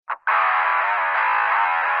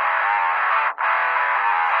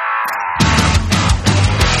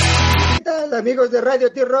tal, amigos de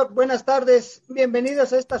Radio T-Rock? Buenas tardes,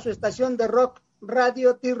 bienvenidos a esta su estación de rock,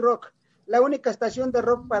 Radio T-Rock, la única estación de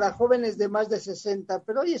rock para jóvenes de más de 60,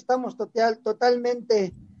 pero hoy estamos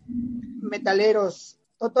totalmente metaleros,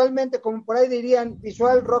 totalmente, como por ahí dirían,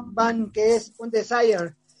 visual rock band, que es un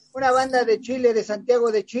Desire, una banda de Chile, de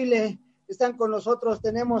Santiago de Chile. Están con nosotros,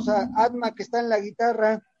 tenemos a Atma, que está en la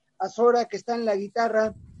guitarra, a Sora, que está en la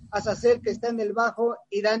guitarra, a Sacer, que está en el bajo,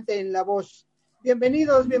 y Dante en la voz.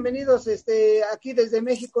 Bienvenidos, aquí desde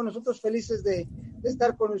México, nosotros felices de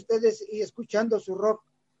estar con ustedes y escuchando su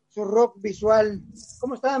rock visual.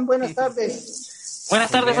 ¿Cómo están? Buenas tardes. Buenas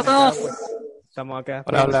tardes a todos. Estamos acá.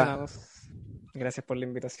 Hola. Gracias por la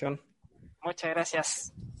invitación. Muchas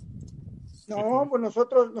gracias. No, pues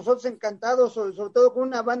nosotros encantados, sobre todo con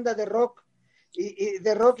una banda de rock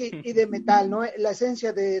y de metal, ¿no? La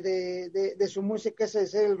esencia de su música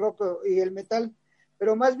es el rock y el metal,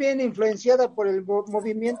 pero más bien influenciada por el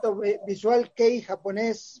movimiento visual kei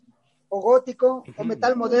japonés o gótico o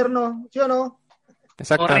metal moderno, ¿sí o no?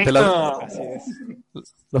 Exactamente, Así es.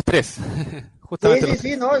 los tres. Justamente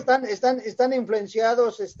Sí, no, están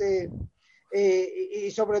influenciados, y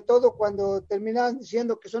sobre todo cuando terminan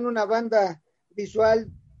diciendo que son una banda visual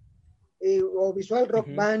o visual rock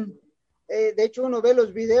band. De hecho, uno ve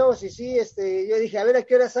los videos y sí, yo dije, a ver a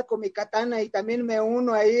qué hora saco mi katana y también me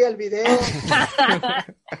uno ahí al video.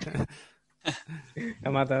 A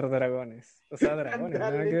matar dragones. O sea, dragones,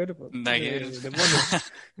 nada que ver. Demonios.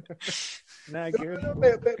 Nada que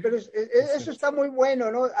ver. Pero eso está muy bueno,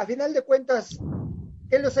 ¿no? A final de cuentas,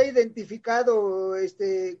 ¿qué los ha identificado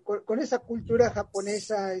con esa cultura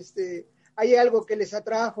japonesa? ¿Hay algo que les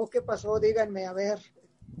atrajo? ¿Qué pasó? Díganme, a ver.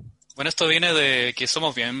 Bueno, esto viene de que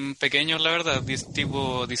somos bien pequeños, la verdad,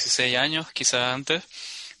 tipo 16 años, quizás antes.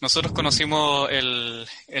 Nosotros conocimos el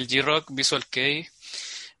J-Rock Visual Kei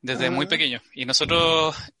desde muy pequeños y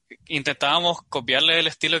nosotros intentábamos copiarle el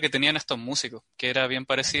estilo que tenían estos músicos, que era bien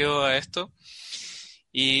parecido a esto.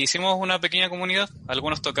 Y hicimos una pequeña comunidad,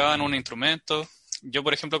 algunos tocaban un instrumento. Yo,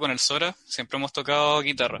 por ejemplo, con el Sora siempre hemos tocado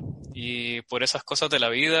guitarra y por esas cosas de la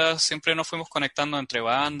vida siempre nos fuimos conectando entre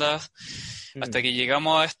bandas hasta que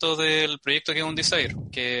llegamos a esto del proyecto que es Undesire,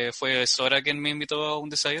 que fue Sora quien me invitó a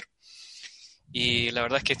Undesire y la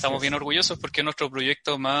verdad es que estamos bien orgullosos porque es nuestro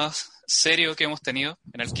proyecto más serio que hemos tenido,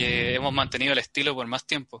 en el que hemos mantenido el estilo por más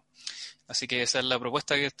tiempo. Así que esa es la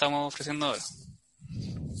propuesta que estamos ofreciendo ahora.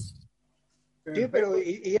 Sí, pero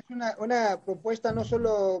y es una propuesta no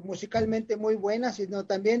solo musicalmente muy buena, sino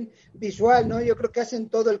también visual, ¿no? Yo creo que hacen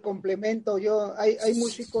todo el complemento. Hay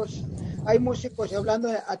músicos y hablando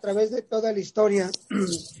a través de toda la historia,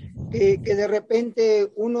 que de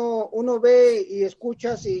repente uno ve y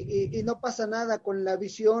escuchas y no pasa nada con la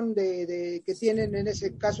visión de que tienen en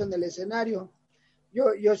ese caso en el escenario.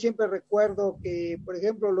 Yo siempre recuerdo que, por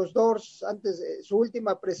ejemplo, los Doors, antes de su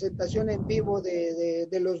última presentación en vivo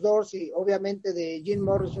de los Doors y obviamente de Jim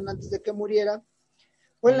Morrison antes de que muriera,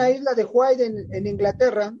 fue en la isla de White en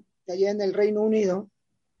Inglaterra, allá en el Reino Unido,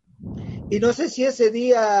 y no sé si ese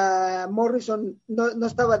día Morrison no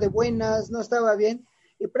estaba de buenas, no estaba bien,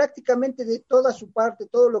 y prácticamente de toda su parte,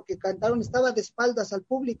 todo lo que cantaron, estaba de espaldas al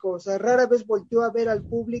público, o sea, rara vez volteó a ver al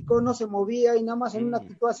público, no se movía y nada más en una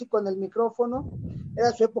actitud así con el micrófono,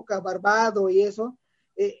 era su época Barbado y eso,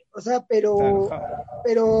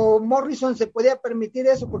 pero Morrison se podía permitir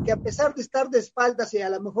eso, porque a pesar de estar de espaldas y a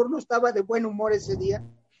lo mejor no estaba de buen humor ese día,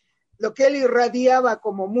 lo que él irradiaba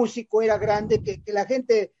como músico era grande, que la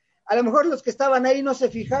gente... A lo mejor los que estaban ahí no se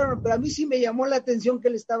fijaron, pero a mí sí me llamó la atención que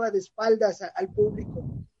él estaba de espaldas al público.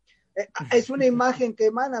 Es una imagen que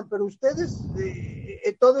emanan, pero ustedes,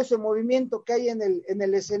 todo ese movimiento que hay en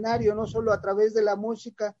el escenario, no solo a través de la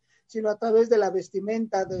música, sino a través de la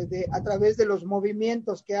vestimenta, a través de los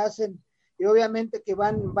movimientos que hacen, y obviamente que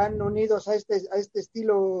van unidos a este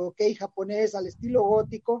estilo kei japonés, al estilo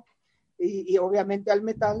gótico, y obviamente al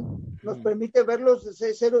metal, nos permite verlos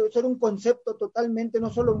ser un concepto totalmente,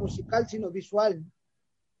 no solo musical, sino visual.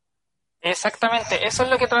 Exactamente, eso es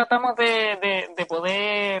lo que tratamos de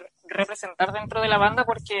poder representar dentro de la banda,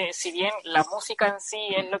 porque si bien la música en sí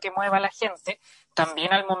es lo que mueve a la gente,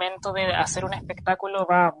 también al momento de hacer un espectáculo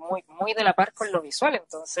va muy, muy de la par con lo visual,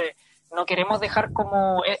 entonces no queremos dejar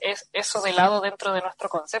como eso de lado dentro de nuestro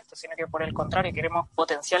concepto, sino que por el contrario queremos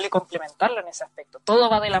potenciarlo y complementarlo en ese aspecto. Todo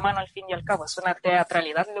va de la mano al fin y al cabo, es una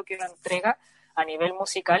teatralidad lo que uno entrega a nivel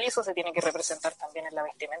musical y eso se tiene que representar también en la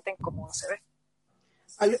vestimenta, en cómo uno se ve.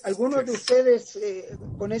 ¿Algunos de ustedes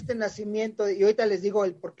con este nacimiento, y ahorita les digo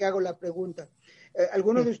el por qué hago la pregunta,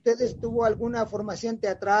 ¿alguno de ustedes tuvo alguna formación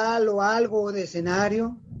teatral o algo de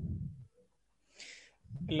escenario?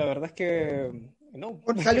 La verdad es que no.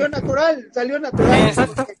 Salió natural.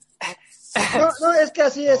 Exacto. No, es que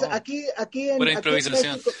así es. Aquí Pura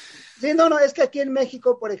improvisación. México, sí, no, es que aquí en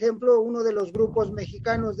México, por ejemplo, uno de los grupos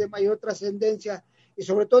mexicanos de mayor trascendencia, y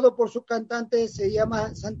sobre todo por su cantante, se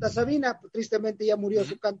llama Santa Sabina. Tristemente ya murió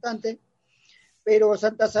su cantante, pero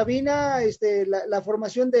Santa Sabina, la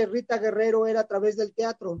formación de Rita Guerrero era a través del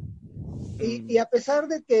teatro. Y a pesar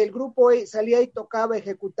de que el grupo salía y tocaba,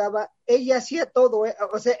 ejecutaba, ella hacía todo,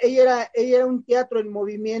 o sea, ella era un teatro en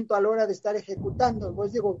movimiento a la hora de estar ejecutando,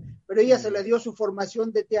 pues digo, pero ella se le dio su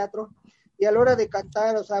formación de teatro, y a la hora de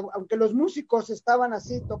cantar, o sea, aunque los músicos estaban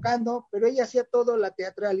así tocando, pero ella hacía todo, la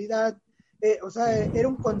teatralidad, o sea, era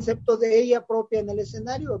un concepto de ella propia en el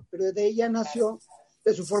escenario, pero de ella nació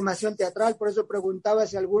de su formación teatral. Por eso preguntaba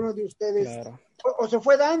si alguno de ustedes o se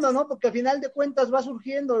fue dando, ¿no? Porque al final de cuentas va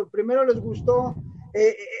surgiendo. Primero les gustó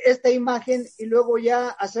esta imagen y luego ya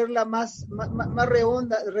hacerla más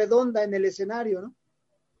redonda en el escenario, ¿no?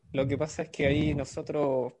 Lo que pasa es que ahí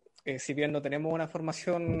nosotros, si bien no tenemos una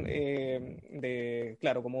formación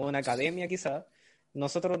claro, como una academia quizás,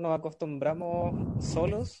 nosotros nos acostumbramos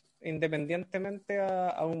solos, independientemente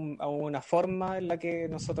a una forma en la que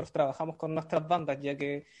nosotros trabajamos con nuestras bandas, ya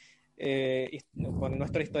que con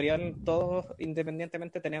nuestro historial todos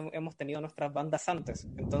independientemente hemos tenido nuestras bandas antes,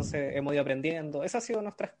 entonces hemos ido aprendiendo. Esa ha sido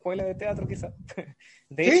nuestra escuela de teatro quizás.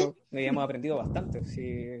 De hecho, hemos aprendido bastante.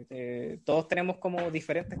 Sí, todos tenemos como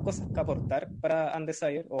diferentes cosas que aportar para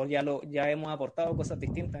Undesire, o ya hemos aportado cosas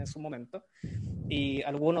distintas en su momento, y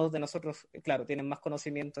algunos de nosotros, claro, tienen más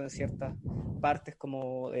conocimiento en ciertas partes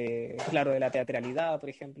como, claro, de la teatralidad, por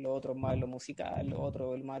ejemplo, otros más lo musical,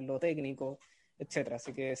 otros más lo técnico, etcétera.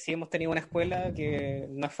 Así que sí hemos tenido una escuela que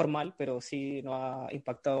no es formal, pero sí nos ha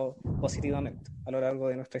impactado positivamente a lo largo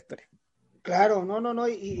de nuestra historia. Claro, no,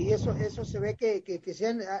 y eso se ve que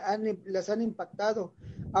las han impactado.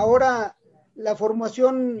 Ahora, la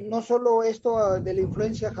formación, no solo esto de la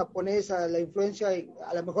influencia japonesa, la influencia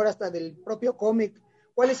a lo mejor hasta del propio cómic,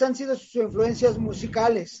 ¿cuáles han sido sus influencias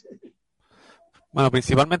musicales? Bueno,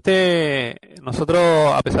 principalmente nosotros,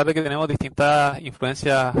 a pesar de que tenemos distintas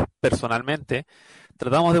influencias personalmente,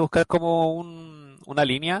 tratamos de buscar como una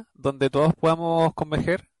línea donde todos podamos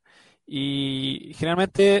converger, y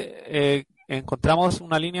generalmente encontramos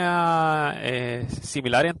una línea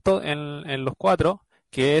similar en los cuatro,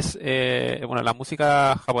 que es bueno, la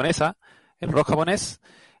música japonesa, el rock japonés,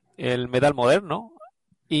 el metal moderno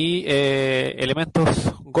y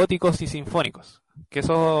elementos góticos y sinfónicos, que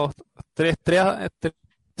esos tres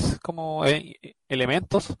como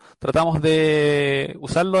elementos tratamos de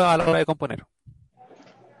usarlo a la hora de componer.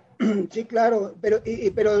 Sí, claro, pero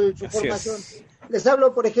su formación. Les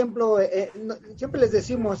hablo, por ejemplo, siempre les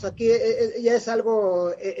decimos, aquí ya es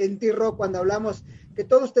algo en T-Rock cuando hablamos, que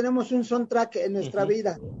todos tenemos un soundtrack en nuestra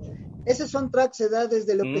vida. Ese soundtrack se da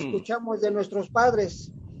desde lo que escuchamos de nuestros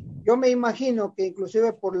padres. Yo me imagino que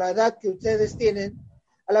inclusive por la edad que ustedes tienen,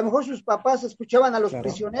 a lo mejor sus papás escuchaban a Los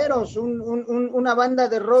Prisioneros, una banda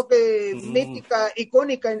de rock mítica,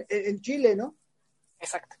 icónica en Chile, ¿no?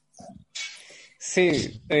 Exacto.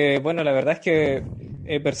 Sí, bueno, la verdad es que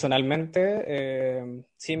personalmente,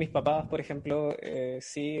 sí, mis papás, por ejemplo,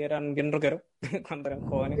 sí eran bien rockeros cuando eran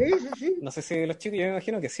jóvenes. Sí. No sé si los chicos, yo me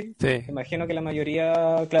imagino que sí. Sí. Me imagino que la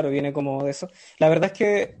mayoría, claro, viene como de eso. La verdad es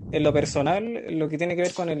que en lo personal, lo que tiene que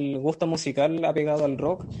ver con el gusto musical apegado al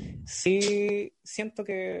rock, sí siento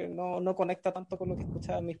que no conecta tanto con lo que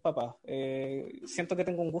escuchaban mis papás. Siento que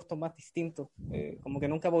tengo un gusto más distinto. Como que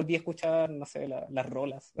nunca volví a escuchar, no sé, las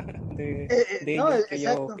rolas de ellos que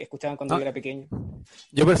yo escuchaban cuando yo era pequeño.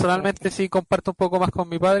 Yo personalmente sí comparto un poco más con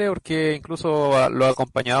mi padre, porque incluso lo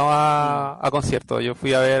acompañaba a conciertos. Yo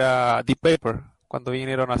fui a ver a Deep Purple cuando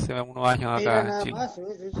vinieron hace unos años acá en Chile. Más,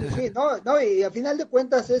 sí, y a final de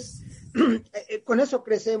cuentas es con eso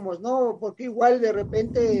crecemos, ¿no? Porque igual de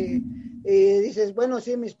repente dices, bueno,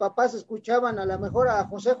 sí, mis papás escuchaban a lo mejor a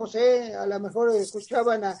José José, a lo mejor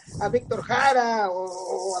escuchaban a Víctor Jara,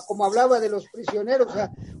 o a como hablaba de Los Prisioneros,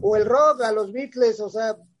 o el rock, a los Beatles, o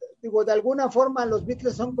sea, digo, de alguna forma los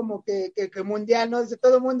Beatles son como que mundial, ¿no?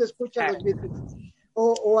 Todo el mundo escucha a los Beatles.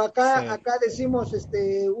 O acá decimos,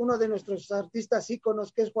 uno de nuestros artistas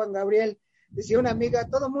íconos, que es Juan Gabriel, decía una amiga,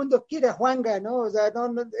 todo el mundo quiere a Juanga, ¿no? O sea,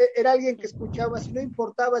 no, era alguien que escuchaba, si no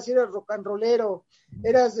importaba si eras rock and rollero,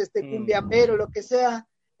 eras cumbiambero, lo que sea,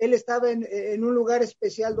 él estaba en un lugar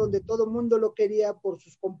especial donde todo el mundo lo quería por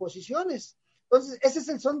sus composiciones. Entonces, ese es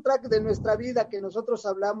el soundtrack de nuestra vida que nosotros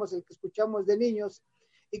hablamos, el que escuchamos de niños,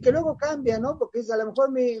 y que luego cambia, ¿no? Porque a lo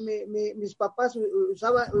mejor mis papás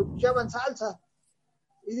escuchaban salsa,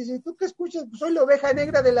 y dice, ¿tú qué escuchas? Pues soy la oveja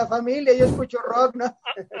negra de la familia, yo escucho rock, ¿no?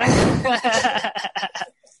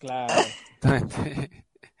 Claro.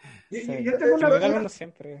 Yo tengo una duda.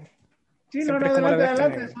 Siempre. Sí, siempre es no, como la adelante, oveja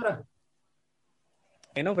adelante, negra. Sora.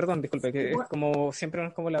 No, perdón, disculpe, que es Igual- como siempre uno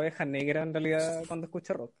es como la abeja negra en realidad cuando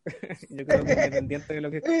escucha rock. Yo creo que independiente de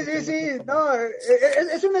lo que Sí, escuchen nuestros papás. no,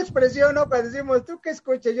 es una expresión, ¿no? Cuando decimos, tú qué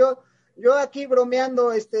escuchas, yo aquí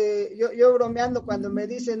bromeando, yo bromeando cuando me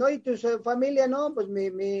dicen, oye, tu familia, no, pues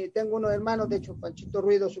tengo unos hermanos, de hecho, Panchito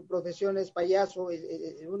Ruido, su profesión es payaso,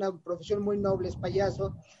 una profesión muy noble es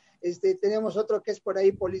payaso. Tenemos otro que es por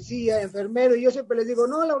ahí policía, enfermero, y yo siempre les digo,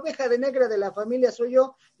 no, la oveja negra de la familia soy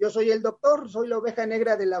yo soy el doctor, soy la oveja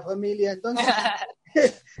negra de la familia, entonces,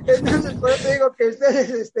 por eso digo que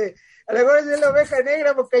ustedes, a lo mejor es la oveja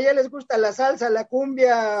negra porque a ella les gusta la salsa, la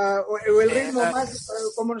cumbia, o el ritmo más,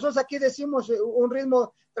 como nosotros aquí decimos, un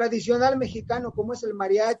ritmo tradicional mexicano, como es el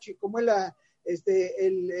mariachi, como es la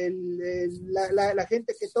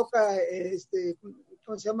gente que toca,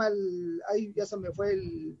 ¿cómo se llama? Ay, ya se me fue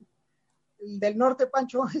el del norte,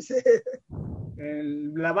 Pancho.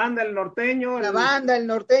 La banda, el norteño. La banda, el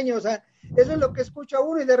norteño, o sea, eso es lo que escucha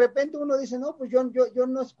uno y de repente uno dice, no, pues yo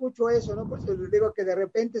no escucho eso, ¿no? Pues les digo que de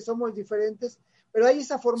repente somos diferentes, pero hay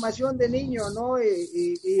esa formación de niño, ¿no?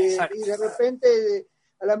 Y de repente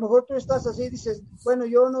a lo mejor tú estás así y dices, bueno,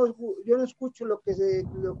 yo no escucho lo que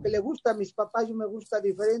le gusta a mis papás, yo me gusta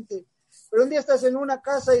diferente. Pero un día estás en una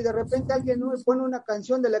casa y de repente alguien pone una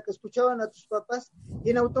canción de la que escuchaban a tus papás y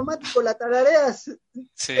en automático la tarareas,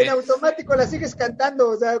 Sí, en automático la sigues cantando,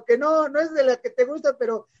 o sea, que no es de la que te gusta,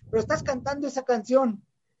 pero estás cantando esa canción.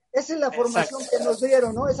 Esa es la formación que nos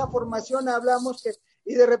dieron, ¿no? Esa formación hablamos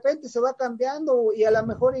y de repente se va cambiando y a lo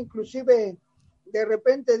mejor inclusive de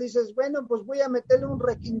repente dices, bueno, pues voy a meterle un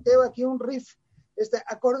requinteo aquí, un riff,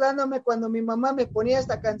 acordándome cuando mi mamá me ponía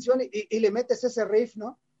esta canción y le metes ese riff,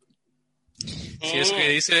 ¿no? sí, eso que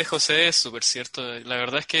dice José es súper cierto. La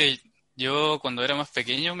verdad es que yo cuando era más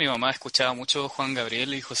pequeño, mi mamá escuchaba mucho Juan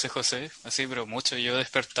Gabriel y José José, así, pero mucho. Yo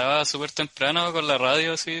despertaba súper temprano con la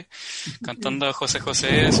radio, así, cantando a José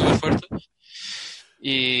José súper fuerte.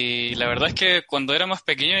 Y la verdad es que cuando era más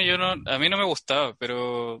pequeño a mí no me gustaba,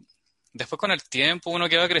 pero después con el tiempo uno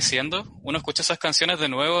que va creciendo, uno escucha esas canciones de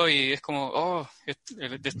nuevo y es como, oh,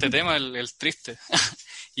 este tema, el triste.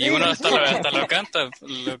 Y uno hasta lo canta,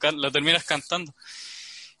 lo terminas cantando.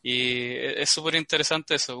 Y es súper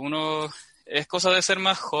interesante eso. Es cosa de ser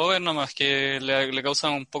más joven nomás que le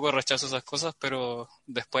causan un poco de rechazo esas cosas, pero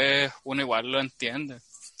después uno igual lo entiende.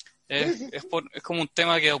 Es como un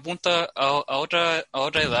tema que apunta a otra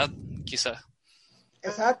edad, quizás.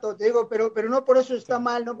 Exacto, te digo, pero no por eso está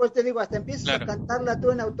mal, ¿no? Pues te digo, hasta empiezas Claro. a cantarla tú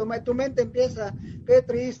en automático, tu mente empieza, qué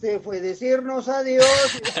triste fue decirnos adiós.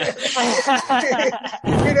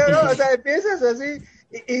 O sea, empiezas así,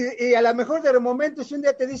 y a lo mejor de momento si un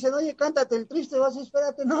día te dicen, oye, cántate el triste, vas a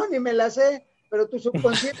espérate, no, ni me la sé, pero tu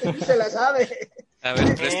subconsciente sí se la sabe. A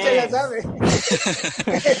ver, Sí se la sabe. ¿Sí?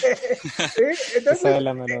 Esa es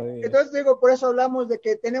la melodía. Entonces digo, por eso hablamos de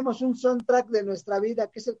que tenemos un soundtrack de nuestra vida,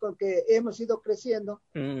 que es el con que hemos ido creciendo.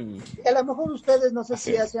 Y a lo mejor ustedes, no sé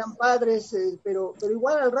Así si ya sean padres, pero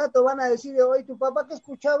igual al rato van a decir, oye, ¿tu papá qué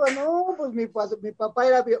escuchaba? No, pues mi papá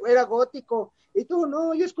era gótico. Y tú,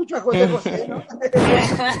 no, yo escucho a José José, ¿no?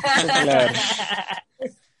 Claro.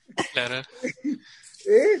 claro.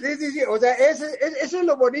 Sí. O sea, eso es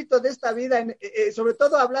lo bonito de esta vida, sobre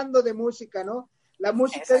todo hablando de música, ¿no? La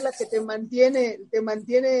música es la que te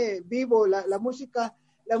mantiene vivo. La música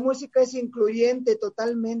es incluyente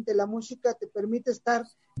totalmente. La música te permite estar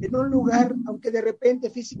en un lugar, aunque de repente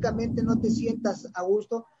físicamente no te sientas a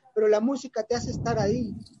gusto, pero la música te hace estar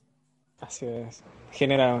ahí. Así es.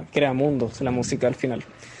 Crea mundos la música al final.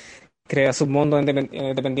 Crea submundos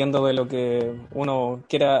dependiendo de lo que uno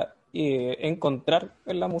quiera encontrar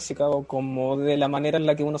en la música o como de la manera en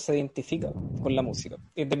la que uno se identifica con la música,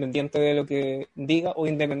 independiente de lo que diga o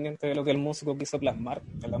independiente de lo que el músico quiso plasmar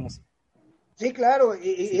en la música. Sí, claro,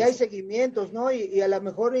 y hay seguimientos, ¿no? Y a lo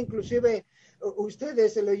mejor inclusive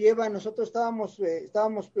ustedes se lo llevan. Nosotros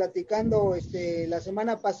estábamos platicando la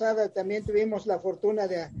semana pasada, también tuvimos la fortuna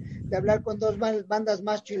de hablar con dos bandas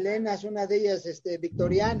más chilenas, una de ellas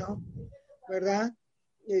Victoriano, ¿verdad?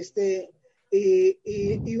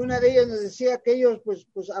 Y una de ellas nos decía que ellos pues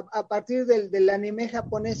a partir del anime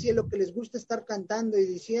japonés, y es lo que les gusta estar cantando y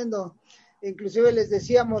diciendo. Inclusive les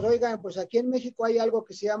decíamos, oigan, pues aquí en México hay algo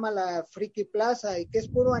que se llama la Friki Plaza y que es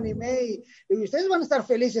puro anime y ustedes van a estar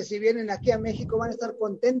felices si vienen aquí a México, van a estar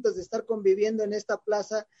contentos de estar conviviendo en esta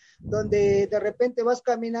plaza donde de repente vas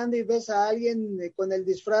caminando y ves a alguien con el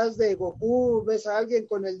disfraz de Goku, ves a alguien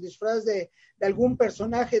con el disfraz de algún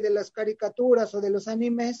personaje de las caricaturas o de los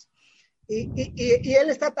animes. Y él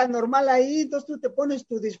está tan normal ahí, entonces tú te pones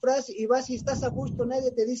tu disfraz y vas y estás a gusto,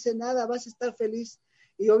 nadie te dice nada, vas a estar feliz.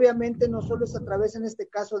 y obviamente no solo es a través, en este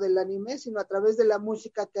caso, del anime, sino a través de la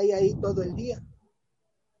música que hay ahí todo el día.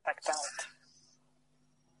 Exactamente.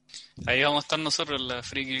 Ahí vamos a estar nosotros en la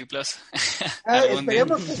Friki Plaza.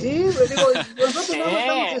 Esperemos que sí, digo, nosotros no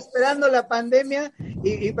estamos esperando la pandemia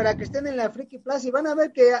y para que estén en la Friki Plaza y van a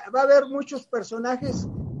ver que va a haber muchos personajes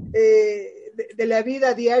de la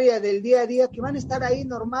vida diaria, del día a día, que van a estar ahí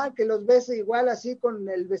normal, que los ves igual así con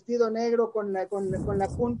el vestido negro, con la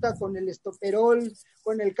punta, con el estoperol,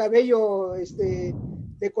 con el cabello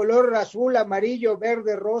de color azul, amarillo,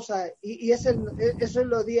 verde, rosa, y eso es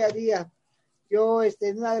lo día a día. Yo,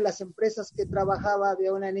 en una de las empresas que trabajaba,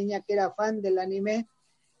 había una niña que era fan del anime,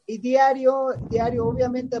 y diario,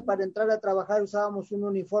 obviamente para entrar a trabajar usábamos un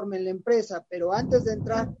uniforme en la empresa, pero antes de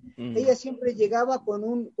entrar, ella siempre llegaba con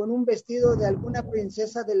un vestido de alguna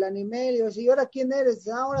princesa del anime, y yo decía, ¿y ahora quién eres?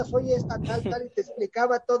 Ahora soy esta, tal, y te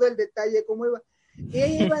explicaba todo el detalle, cómo iba. Y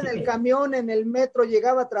ella iba en el camión, en el metro,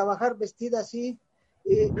 llegaba a trabajar vestida así,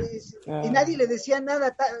 y nadie le decía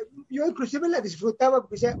nada. Yo inclusive la disfrutaba,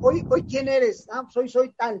 porque decía, hoy ¿quién eres? Soy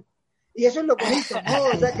tal. Y eso es lo bonito, ¿no?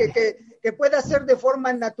 O sea, que pueda ser de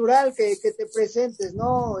forma natural, que te presentes,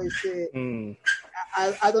 ¿no?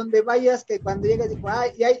 A donde vayas, que cuando llegas, digo,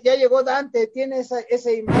 ya llegó Dante, tiene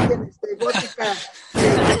esa imagen gótica,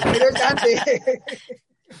 pero es Dante.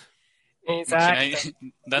 Exacto.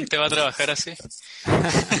 Dante va a trabajar así. Es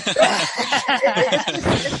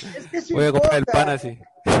que eso voy a comprar el pan importa. así.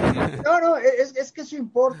 No, es que eso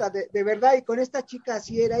importa, de verdad, y con esta chica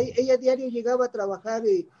así era, ella diario llegaba a trabajar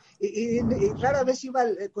y rara vez iba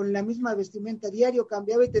con la misma vestimenta, diario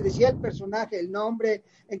cambiaba y te decía el personaje, el nombre,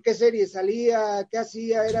 en qué serie salía, qué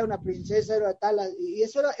hacía, era una princesa, era tal, y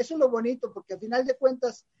eso es lo bonito, porque al final de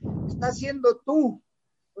cuentas estás siendo tú,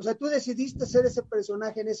 o sea, tú decidiste ser ese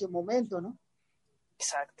personaje en ese momento, ¿no?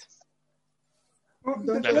 Exacto.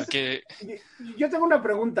 Claro que... Yo tengo una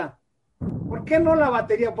pregunta. ¿Por qué no la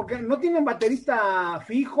batería? ¿Por qué no tienen baterista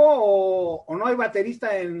fijo o no hay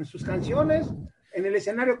baterista en sus canciones? ¿En el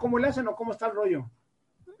escenario cómo le hacen o cómo está el rollo?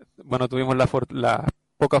 Bueno, tuvimos la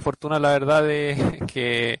poca fortuna, la verdad, de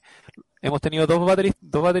que hemos tenido dos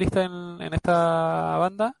bateristas en esta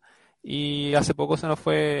banda y hace poco se nos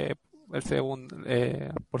fue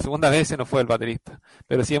por segunda vez se nos fue el baterista,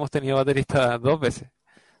 pero sí hemos tenido baterista 2 veces,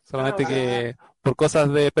 solamente que por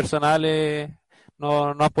cosas de personales no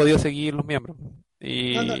han podido seguir los miembros.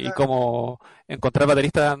 Y como encontrar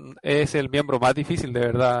baterista es el miembro más difícil, de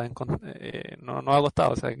verdad, no ha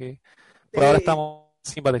costado, o sea que por ahora estamos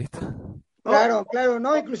sin baterista. Claro,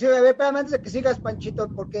 no, inclusive, a ver, espérame antes de que sigas, Panchito,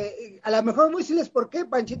 porque a lo mejor muy decirles por qué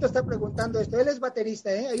Panchito está preguntando esto. Él es baterista,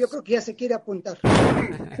 yo creo que ya se quiere apuntar.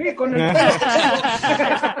 Sí, con el...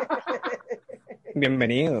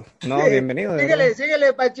 Bienvenido. Bienvenido.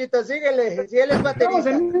 Síguele, Panchito, síguele. Si él es baterista. Estamos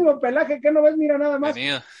en el mismo pelaje, que no ves, mira nada más.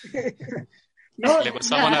 Bienvenido. No, le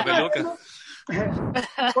pasamos una peluca.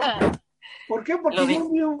 ¿Por qué? Porque yo vi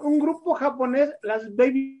un grupo japonés, las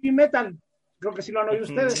Baby Metal. Creo que sí lo han oído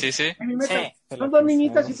ustedes. Sí. Baby Metal. Sí. Son dos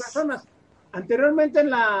niñitas y personas. Anteriormente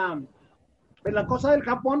en la cosa del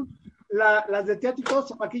Japón, las de teatro y todos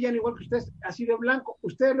se maquillan igual que ustedes, así de blanco.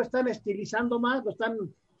 Ustedes lo están estilizando más,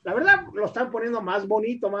 la verdad, lo están poniendo más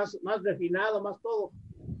bonito, más refinado, más todo.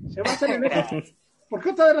 Se basan en eso. ¿Por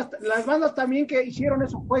qué todas las bandas también que hicieron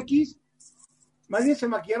eso fue X? Más bien se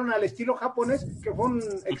maquillaron al estilo japonés, que fue un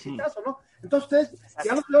exitazo, ¿no? Entonces ustedes,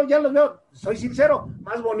 ya los veo, soy sincero,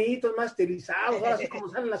 más bonitos, más estilizados, ahora sí como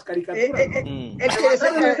salen las caricaturas, ¿no?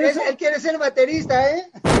 Él quiere ser baterista,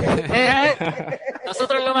 ¿eh?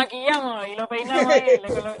 Nosotros lo maquillamos y lo peinamos ahí,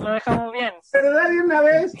 lo dejamos bien. Pero dale una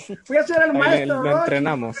vez, fui a ser el maestro lo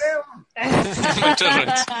entrenamos.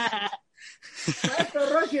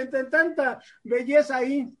 Maestro Roshi, entre tanta belleza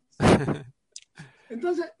ahí.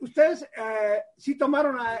 Entonces, ustedes sí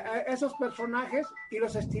tomaron a esos personajes y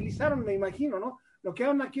los estilizaron, me imagino, ¿no? Lo que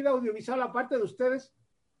hagan aquí de audiovisual, aparte de ustedes,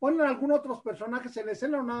 ¿ponen algún otros personajes en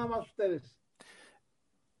escena o nada más ustedes?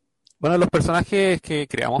 Bueno, los personajes que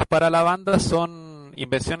creamos para la banda son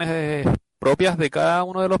invenciones propias de cada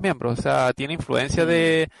uno de los miembros, o sea, tiene influencia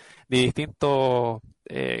de distintos,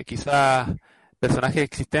 quizás, personajes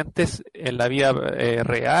existentes en la vida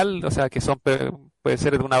real, o sea, que son... puede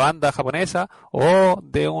ser de una banda japonesa o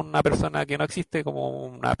de una persona que no existe, como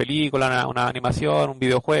una película, una animación, un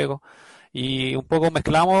videojuego, y un poco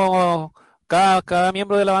mezclamos, cada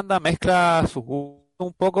miembro de la banda mezcla su gusto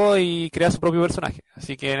un poco y crea su propio personaje,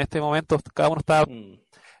 así que en este momento cada uno está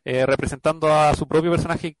representando a su propio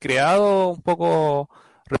personaje creado un poco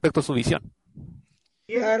respecto a su visión.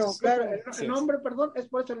 Claro. El nombre, perdón, es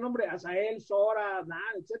por eso el nombre Azael, Sora, Dan,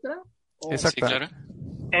 etcétera. Exacto. Sí, claro.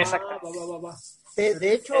 Exacto. Va.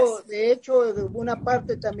 De hecho, una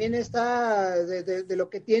parte también está de lo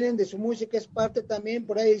que tienen de su música, es parte también,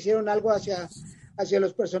 por ahí hicieron algo hacia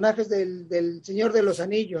los personajes del Señor de los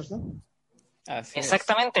Anillos, ¿no? Así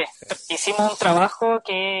Exactamente. Hicimos un trabajo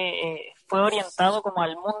que fue orientado como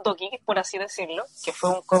al mundo geek, por así decirlo, que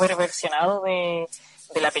fue un cover versionado de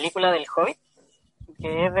la película del Hobbit,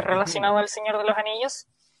 que es relacionado al Señor de los Anillos.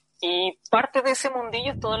 Y parte de ese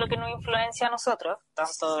mundillo es todo lo que nos influencia a nosotros,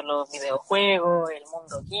 tanto los videojuegos, el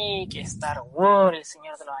mundo geek, Star Wars, el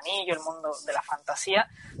Señor de los Anillos, el mundo de la fantasía.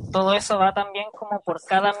 Todo eso va también como por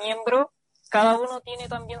cada miembro. Cada uno tiene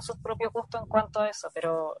también sus propios gustos en cuanto a eso,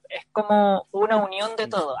 pero es como una unión de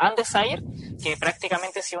todo. Undesire, que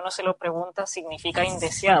prácticamente si uno se lo pregunta significa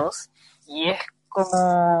indeseados, y es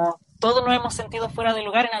como todos nos hemos sentido fuera de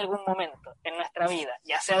lugar en algún momento en nuestra vida,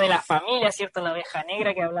 ya sea de la familia, ¿cierto? La oveja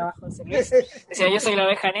negra que hablaba José Luis, decía yo soy la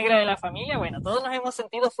oveja negra de la familia, bueno, todos nos hemos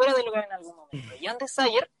sentido fuera de lugar en algún momento. Y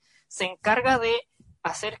Undesire se encarga de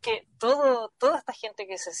hacer que toda esta gente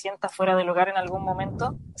que se sienta fuera de lugar en algún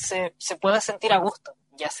momento se pueda sentir a gusto,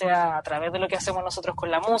 ya sea a través de lo que hacemos nosotros con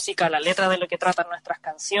la música, la letra de lo que tratan nuestras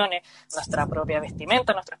canciones, nuestra propia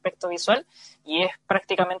vestimenta, nuestro aspecto visual, y es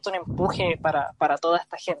prácticamente un empuje para toda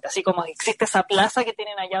esta gente. Así como existe esa plaza que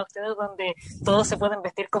tienen allá ustedes donde todos se pueden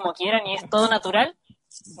vestir como quieran y es todo natural,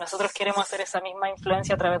 nosotros queremos hacer esa misma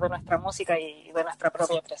influencia a través de nuestra música y de nuestra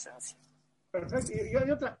propia presencia. Perfecto. Y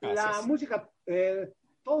otra, la música,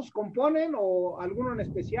 ¿todos componen o alguno en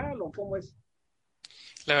especial o cómo es?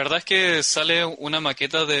 La verdad es que sale una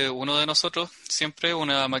maqueta de uno de nosotros, siempre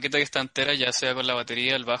una maqueta que está entera, ya sea con la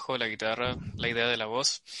batería, el bajo, la guitarra, la idea de la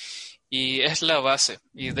voz, y es la base.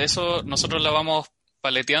 Y de eso nosotros la vamos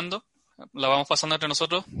paleteando, la vamos pasando entre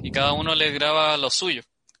nosotros y cada uno le graba lo suyo,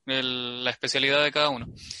 la especialidad de cada uno.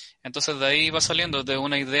 Entonces de ahí va saliendo de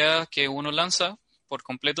una idea que uno lanza por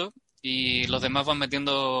completo y los demás van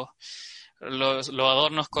metiendo los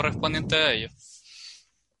adornos correspondientes a ellos.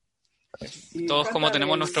 Todos como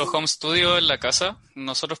tenemos nuestro home studio en la casa,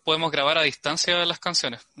 nosotros podemos grabar a distancia las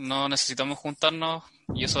canciones, no necesitamos juntarnos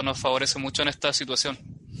y eso nos favorece mucho en esta situación.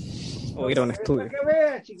 O ir a un estudio.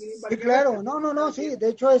 Sí, claro, no, sí, de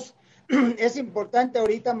hecho es importante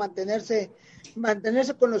ahorita mantenerse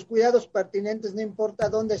con los cuidados pertinentes, no importa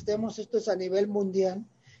dónde estemos, esto es a nivel mundial.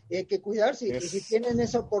 Hay que cuidarse y si tienen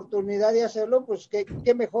esa oportunidad de hacerlo, pues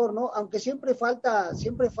qué mejor, ¿no? Aunque siempre falta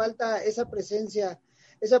esa presencia,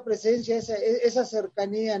 esa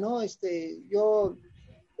cercanía, ¿no? Yo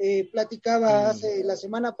platicaba la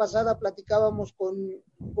semana pasada platicábamos con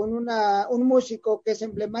un músico que es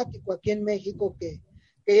emblemático aquí en México, que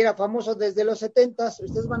era famoso desde los 70s,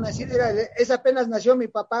 ustedes van a decir, es apenas nació mi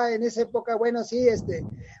papá en esa época, bueno, sí,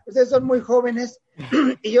 ustedes son muy jóvenes,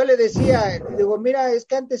 y yo le decía, digo, mira, es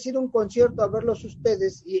que antes ir a un concierto a verlos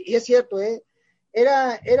ustedes, y es cierto,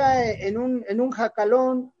 era en un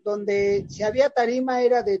jacalón, donde si había tarima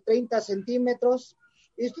era de 30 centímetros,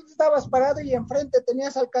 y tú estabas parado y enfrente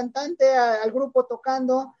tenías al cantante, al grupo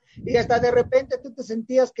tocando, y hasta de repente tú te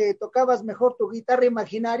sentías que tocabas mejor tu guitarra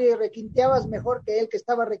imaginaria y requinteabas mejor que él que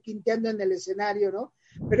estaba requinteando en el escenario, ¿no?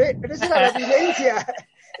 Pero esa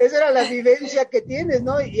era la vivencia que tienes,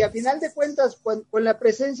 ¿no? Y a final de cuentas, con la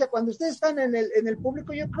presencia, cuando ustedes están en el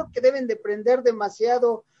público, yo creo que deben de prender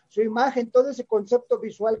demasiado su imagen, todo ese concepto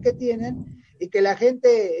visual que tienen, y que la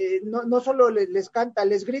gente no solo les canta,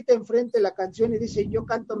 les grita enfrente la canción y dice, yo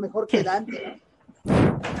canto mejor que Dante.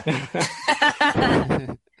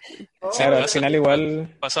 Claro, al final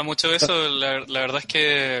igual pasa mucho eso. La verdad es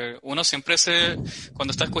que uno siempre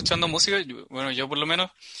cuando está escuchando música, yo por lo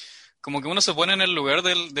menos, como que uno se pone en el lugar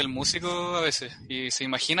del músico a veces y se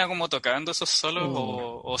imagina como tocando esos solos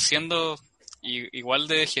o siendo igual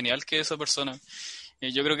de genial que esa persona.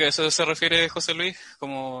 Y yo creo que a eso se refiere José Luis,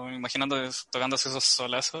 como imaginando tocándose esos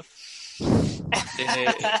solazos.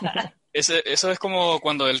 Eso es como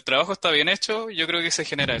cuando el trabajo está bien hecho, yo creo que se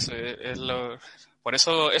genera eso. Por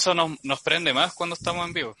eso nos prende más cuando estamos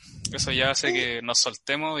en vivo. Eso ya hace que nos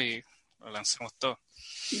soltemos y lo lancemos todo.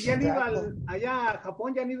 ¿Y ya han ido allá a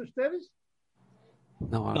Japón? ¿Ya han ido ustedes?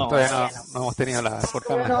 No, todavía no hemos tenido la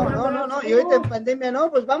fortuna. No, y ahorita en pandemia no,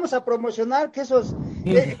 pues vamos a promocionar que esos,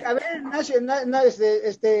 a ver,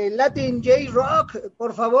 Latin J Rock,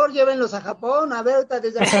 por favor, llévenlos a Japón, a ver, ahorita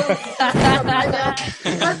desde allá,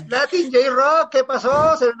 Latin J Rock, ¿qué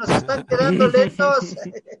pasó? Se nos están quedando lentos.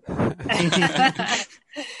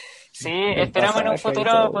 Sí, esperamos en un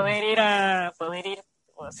futuro poder ir,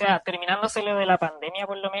 o sea, terminándose lo de la pandemia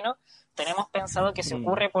por lo menos, tenemos pensado que se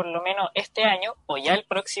ocurre por lo menos este año o ya el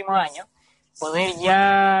próximo año, poder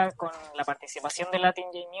ya con la participación de Latin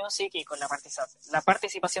J Music y con la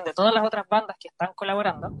participación de todas las otras bandas que están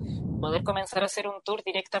colaborando, poder comenzar a hacer un tour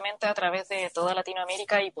directamente a través de toda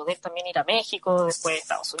Latinoamérica y poder también ir a México, después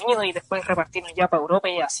Estados Unidos y después repartirnos ya para Europa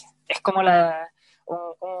y Asia. Es como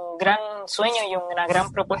un gran sueño y una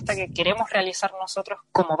gran propuesta que queremos realizar nosotros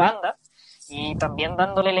como banda, y también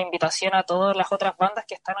dándole la invitación a todas las otras bandas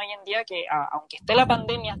que están hoy en día que, aunque esté la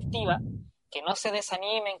pandemia activa, que no se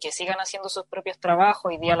desanimen, que sigan haciendo sus propios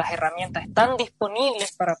trabajos. Hoy día las herramientas están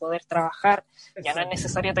disponibles para poder trabajar, ya no es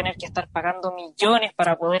necesario tener que estar pagando millones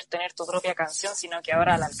para poder tener tu propia canción, sino que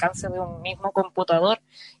ahora al alcance de un mismo computador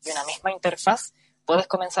y una misma interfaz puedes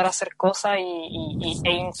comenzar a hacer cosas e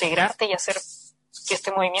integrarte y hacer que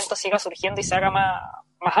este movimiento siga surgiendo y se haga más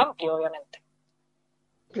amplio, obviamente.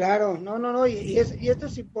 Claro, no, y esto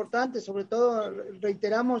es importante, sobre todo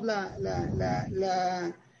reiteramos la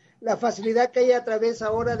facilidad que hay a través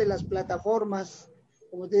ahora de las plataformas,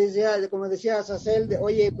 como decía Sacel, de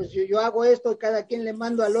oye, pues yo hago esto, cada quien le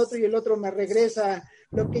mando al otro y el otro me regresa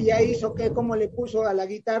lo que ya hizo, cómo le puso a la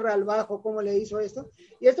guitarra, al bajo, cómo le hizo esto,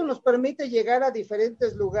 y esto nos permite llegar a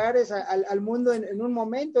diferentes lugares, al mundo en un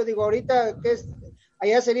momento. Digo, ahorita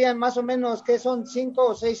allá serían más o menos, que son 5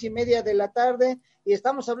 o 6:30 de la tarde, y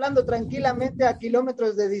estamos hablando tranquilamente a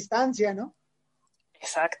kilómetros de distancia, ¿no?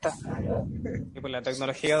 Exacto. Y pues la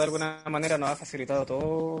tecnología de alguna manera nos ha facilitado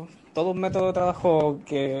todo un método de trabajo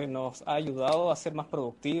que nos ha ayudado a ser más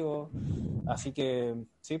productivos. Así que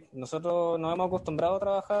sí, nosotros nos hemos acostumbrado a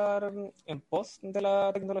trabajar en pos de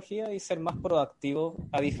la tecnología y ser más proactivos,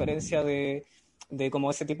 a diferencia de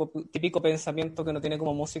como ese típico pensamiento que uno tiene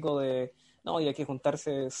como músico de no, y hay que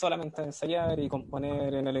juntarse solamente a ensayar y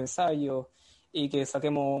componer en el ensayo, y que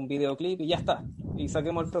saquemos un videoclip y ya está, y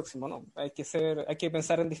saquemos el próximo, ¿no? Hay que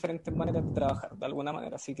pensar en diferentes maneras de trabajar, de alguna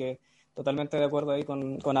manera, así que totalmente de acuerdo ahí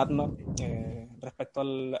con Atma, respecto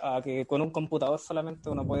a que con un computador solamente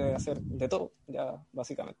uno puede hacer de todo, ya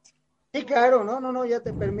básicamente. Sí, claro, no, ya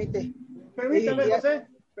te permite. Permíteme, José,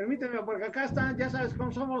 permíteme, porque acá están, ya sabes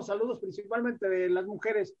cómo somos, saludos principalmente de las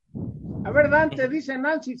mujeres. A ver, Dante, dice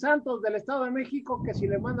Nancy Santos del Estado de México que si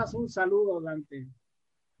le mandas un saludo, Dante.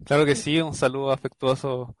 Claro que sí, un saludo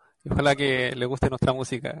afectuoso y ojalá que le guste nuestra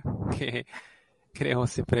música, que queremos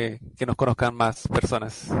siempre que nos conozcan más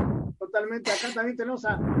personas. Totalmente, acá también tenemos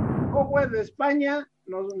a Cowe de España,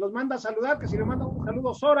 nos manda a saludar, que si le manda un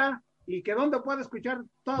saludo Sora, y que dónde puede escuchar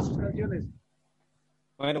todas sus canciones.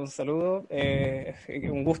 Bueno, un saludo,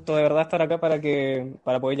 un gusto de verdad estar acá para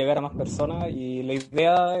poder llegar a más personas, y la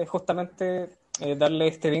idea es justamente darle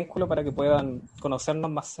este vínculo para que puedan conocernos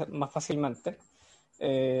más fácilmente.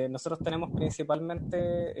 Nosotros tenemos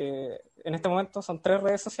principalmente, en este momento son 4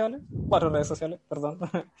 redes sociales, perdón.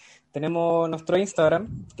 Tenemos nuestro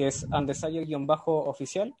Instagram, que es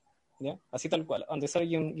 @Undesire_oficial, ¿ya? Así tal cual,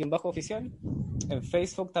 @Undesire_oficial. En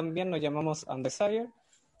Facebook también nos llamamos Undesire.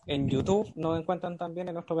 En YouTube nos encuentran también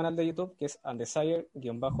en nuestro canal de YouTube, que es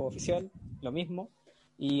Undesire_oficial, lo mismo.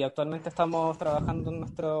 Y actualmente estamos trabajando en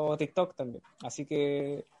nuestro TikTok también. Así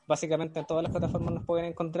que básicamente en todas las plataformas nos pueden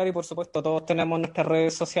encontrar, y por supuesto todos tenemos nuestras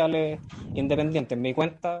redes sociales independientes. Mi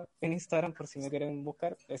cuenta en Instagram, por si me quieren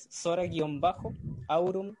buscar, es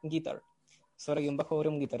Sora_Aurum Guitar.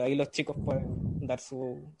 Sora_Aurum Guitar. Ahí los chicos pueden dar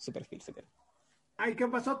su perfil si quieren. Ay, ¿qué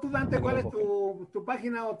pasó tú, Dante? ¿Cuál es tu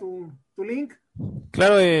página o tu link?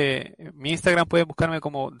 Claro, mi Instagram pueden buscarme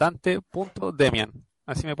como dante.demian.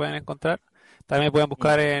 Así me pueden encontrar. También me pueden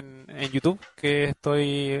buscar en YouTube, que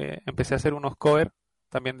empecé a hacer unos covers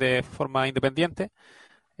también de forma independiente.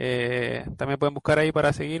 También pueden buscar ahí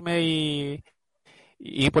para seguirme, y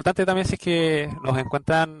importante también si es que nos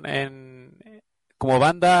encuentran como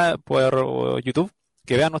banda por YouTube,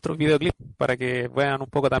 que vean nuestros videoclips para que vean un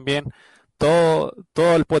poco también todo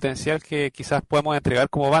el potencial que quizás podemos entregar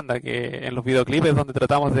como banda, que en los videoclips es donde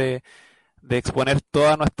tratamos de exponer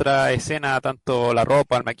toda nuestra escena, tanto la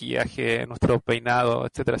ropa, el maquillaje, nuestro peinado,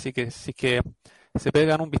 etcétera. Así que si que se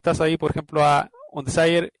pegan un vistazo ahí, por ejemplo, a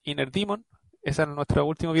Undesire Inner Demon, ese es nuestro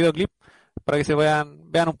último videoclip, para que se vean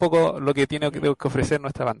un poco lo que tiene que ofrecer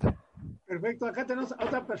nuestra banda. Perfecto, acá tenemos a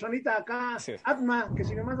otra personita, acá, Sí. Atma, que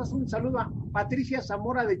si le mandas un saludo a Patricia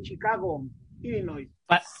Zamora de Chicago, Illinois.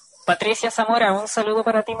 Patricia Zamora, un saludo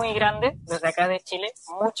para ti muy grande desde acá de Chile.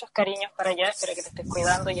 Muchos cariños para allá. Espero que te estés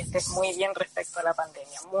cuidando y estés muy bien respecto a la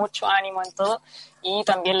pandemia. Mucho ánimo en todo. Y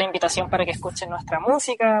también la invitación para que escuchen nuestra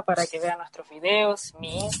música, para que vean nuestros videos.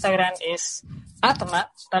 Mi Instagram es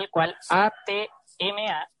Atma, tal cual,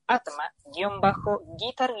 ATMA,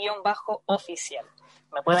 Atma_guitar_oficial.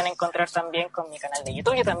 Me pueden encontrar también con mi canal de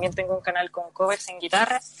YouTube. Yo también tengo un canal con covers en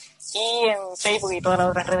guitarra. Y en Facebook y todas las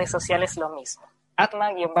otras redes sociales lo mismo.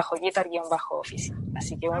 atma-guitar-oficial.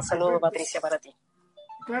 Así que un saludo, Patricia, para ti.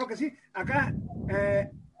 Claro que sí. Acá,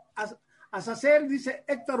 Azazel dice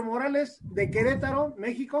Héctor Morales de Querétaro,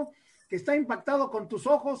 México, que está impactado con tus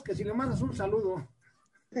ojos, que si le mandas un saludo.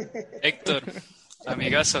 Héctor,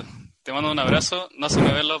 amigazo, te mando un abrazo. No se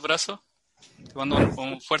me ven los brazos. Te mando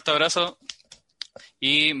un fuerte abrazo.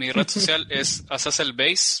 Y mi red social es Azazel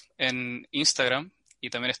Base en Instagram. Y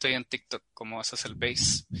también estoy en TikTok como Azazel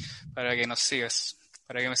Base para que me sigas.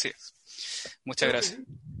 Muchas gracias.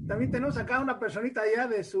 También tenemos acá una personita allá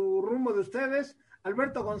de su rumbo de ustedes.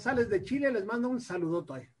 Alberto González de Chile, les mando un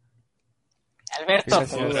saludote ahí.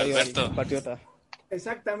 Alberto. Patriota.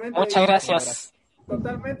 Exactamente. Muchas gracias.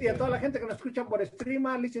 Totalmente. Y a toda la gente que nos escucha por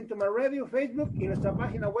Streama, Listen to My Radio, Facebook y nuestra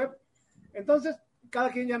página web. Entonces,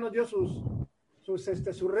 cada quien ya nos dio sus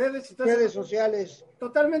redes. Entonces, redes sociales.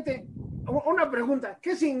 Totalmente. Una pregunta.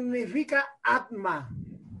 ¿Qué significa Atma?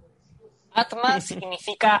 Atma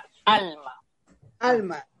significa alma.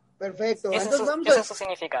 Alma. Perfecto. Ese Entonces, es su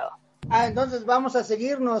significado. Entonces vamos a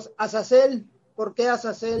seguirnos. Azazel. ¿Por qué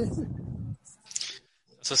Azazel?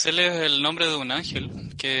 Azazel es el nombre de un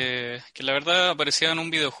ángel que la verdad aparecía en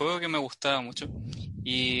un videojuego que me gustaba mucho.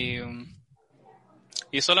 Y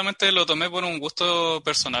solamente lo tomé por un gusto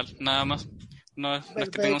personal, nada más. No es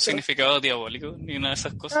que tenga un significado diabólico ni una de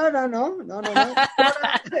esas cosas. No.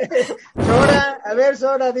 Sora, a ver,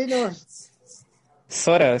 Sora, dinos.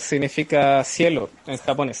 Sora significa cielo en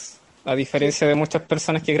japonés. A diferencia de muchas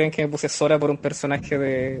personas que creen que me puse Sora por un personaje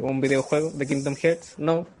de un videojuego de Kingdom Hearts,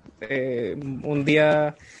 no. Un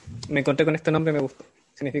día me encontré con este nombre y me gustó.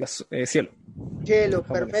 Significa cielo. Cielo,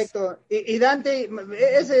 perfecto. Y Dante,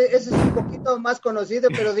 ese es un poquito más conocido,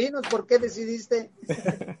 pero dinos por qué decidiste.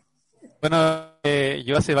 Bueno,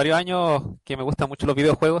 yo hace varios años que me gustan mucho los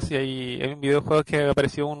videojuegos y hay un videojuego que me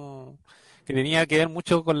apareció que tenía que ver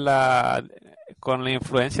mucho con la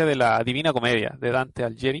influencia de la Divina Comedia de Dante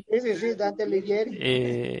Alighieri. Sí, Dante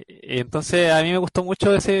Alighieri. Entonces a mí me gustó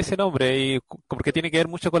mucho ese nombre y porque tiene que ver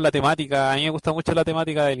mucho con la temática. A mí me gusta mucho la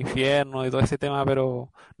temática del infierno y todo ese tema,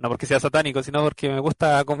 pero no porque sea satánico, sino porque me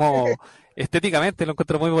gusta como estéticamente lo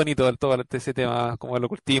encuentro muy bonito todo ese tema, como el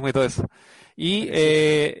ocultismo y todo eso. Y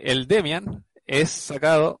el Demian es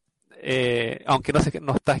sacado, aunque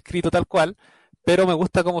no está escrito tal cual, pero me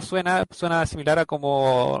gusta cómo suena similar a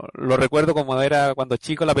como lo recuerdo como era cuando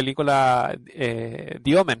chico la película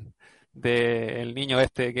The Omen, del niño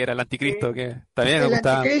que era el anticristo, que también me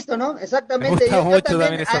gustaba. El anticristo, ¿no? Exactamente. Me gusta mucho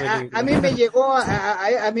también esa película. A mí me llegó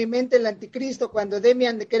a mi mente el anticristo cuando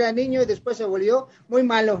Demian, que era niño y después se volvió muy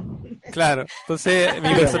malo. Claro, entonces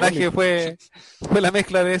mi personaje fue la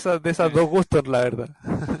mezcla de esos dos gustos, la verdad.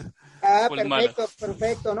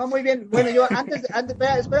 Perfecto, ¿no? Muy bien. Bueno, yo antes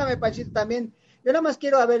espérame, Panchito, también. Yo nada más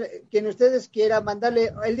quiero, a ver, quien ustedes quiera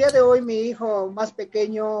mandarle, el día de hoy mi hijo más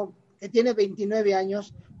pequeño, que tiene 29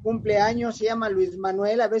 años, cumpleaños, se llama Luis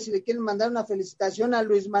Manuel, a ver si le quieren mandar una felicitación a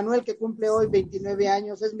Luis Manuel, que cumple hoy 29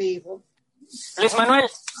 años, es mi hijo. Luis Manuel,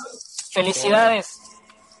 felicidades,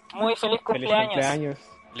 muy feliz cumpleaños.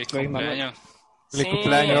 Feliz cumpleaños. Feliz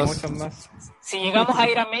cumpleaños. Muchos más. Si llegamos a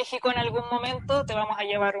ir a México en algún momento, te vamos a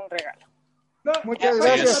llevar un regalo. No, muchas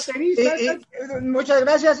gracias. Muchas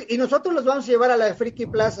gracias. Y nosotros los vamos a llevar a la Friki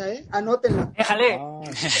Plaza, anótenlo. Déjale.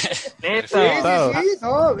 Sí,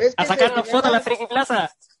 no, es que a sacarnos fotos a la Friki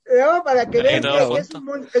Plaza. No, para que vean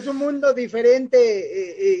que es un mundo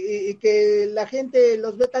diferente y que la gente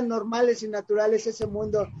los ve tan normales y naturales ese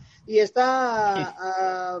mundo. Y está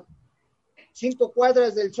a 5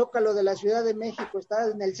 cuadras del Zócalo de la Ciudad de México, está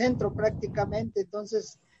en el centro prácticamente.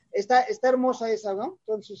 Entonces, está hermosa esa, ¿no?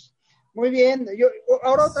 Entonces, muy bien.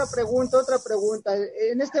 Ahora otra pregunta.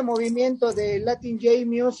 En este movimiento de Latin J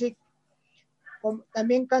Music,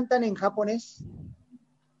 ¿también cantan en japonés?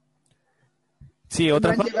 Sí,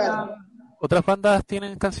 otras bandas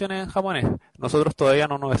tienen canciones en japonés. Nosotros todavía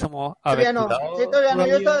no nos hemos aventurado. Todavía no.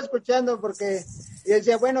 Yo estaba escuchando porque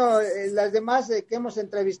decía, bueno, las demás que hemos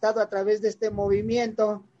entrevistado a través de este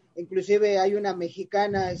movimiento, inclusive hay una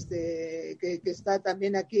mexicana que está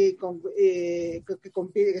también aquí, que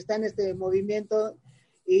está en este movimiento,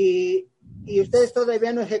 y ustedes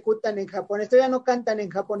todavía no ejecutan en japonés, todavía no cantan en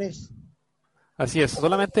japonés. Así es,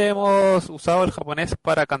 solamente hemos usado el japonés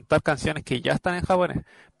para cantar canciones que ya están en japonés,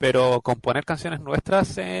 pero componer canciones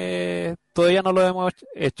nuestras todavía no lo hemos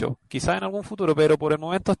hecho, quizás en algún futuro, pero por el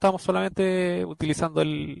momento estamos solamente utilizando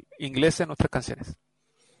el inglés en nuestras canciones.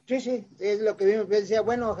 Sí, es lo que vimos, decía,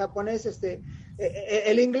 bueno, japonés,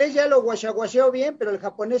 el inglés ya lo guachaguacheó bien, pero el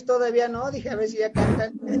japonés todavía no, dije a ver si ya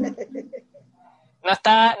cantan. No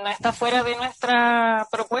está fuera de nuestra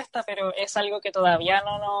propuesta, pero es algo que todavía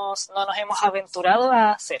no nos hemos aventurado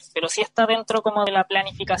a hacer. Pero sí está dentro como de la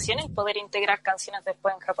planificación el poder integrar canciones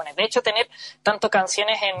después en japonés. De hecho, tener tanto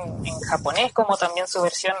canciones en japonés como también su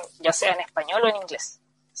versión, ya sea en español o en inglés.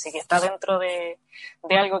 Así que está dentro de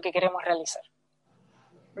algo que queremos realizar.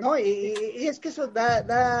 No, y es que eso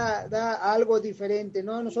da algo diferente,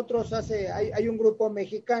 ¿no? Nosotros hay un grupo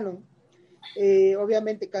mexicano,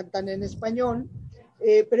 obviamente cantan en español,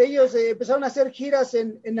 pero ellos empezaron a hacer giras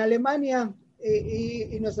en Alemania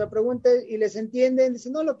y nuestra pregunta, y les entienden,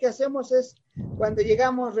 dicen, no, lo que hacemos es, cuando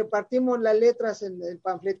llegamos, repartimos las letras en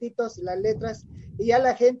panfletitos, las letras, y ya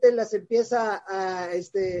la gente las empieza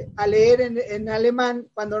a leer en alemán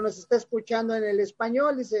cuando nos está escuchando en el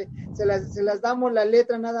español, dice, se las damos la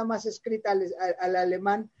letra nada más escrita al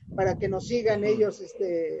alemán para que nos sigan ellos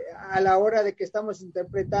a la hora de que estamos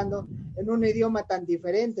interpretando en un idioma tan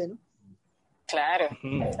diferente, ¿no? Claro,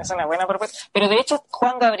 es una buena propuesta. Pero de hecho,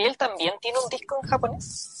 Juan Gabriel también tiene un disco en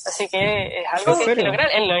japonés. Así que es algo que hay que lograr.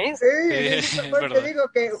 Él lo hizo. Sí, porque digo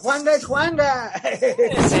que Juanga es Juanga.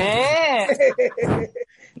 Sí.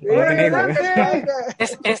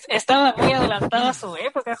 Estaba muy adelantado a su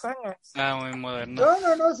época, Juanga. Muy moderno.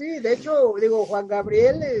 No, sí. De hecho, digo, Juan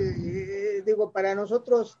Gabriel, para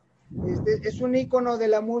nosotros es un ícono de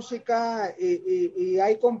la música y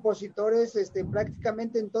hay compositores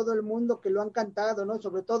prácticamente en todo el mundo que lo han cantado, ¿no?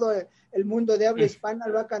 Sobre todo el mundo de habla hispana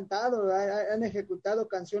lo ha cantado, han ejecutado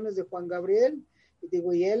canciones de Juan Gabriel,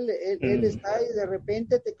 y él está y de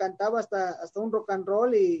repente te cantaba hasta un rock and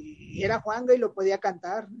roll y era Juanga y lo podía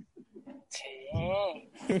cantar. Sí.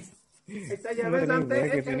 Está, ya ves,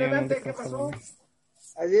 Dante, ¿qué pasó?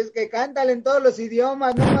 Así es que cántale en todos los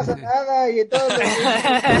idiomas, no pasa nada, y en todos los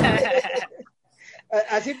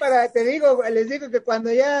así les digo que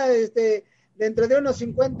cuando ya dentro de unos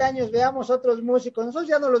 50 años veamos otros músicos, nosotros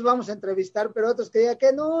ya no los vamos a entrevistar, pero otros que digan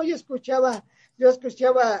que no, yo escuchaba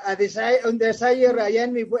a Desire allá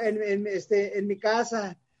en mi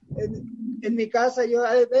casa, en mi casa,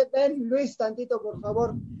 ven Luis tantito por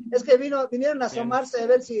favor, es que vinieron a asomarse a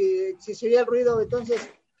ver si se oía el ruido, entonces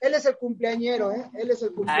él es el cumpleañero, él es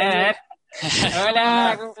el cumpleañero.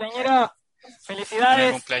 Hola, cumpleañero. Felicidades.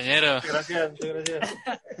 Hola, cumpleañero. Gracias.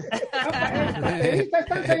 El baterista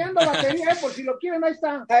está ensayando batería, por si lo quieren, ahí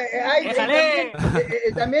está.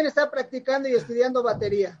 También está practicando y estudiando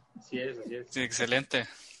batería. Así es. Sí, excelente.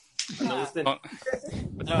 Cuando gusten. Lo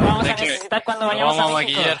vamos a necesitar cuando vayamos a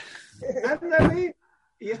maquillar. Ándale.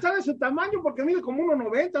 Y está de su tamaño porque mide como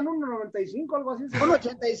 1.90, ¿no? 1.95, algo así.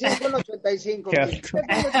 1.85. Qué alto.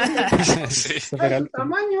 Sí. Está de su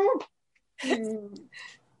tamaño. Sí,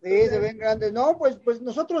 se ven grandes. No, pues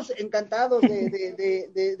nosotros encantados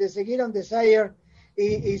de seguir on Desire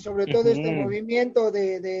y sobre todo este movimiento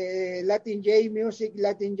de Latin J Music,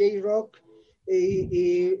 Latin J Rock.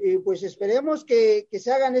 Y pues esperemos que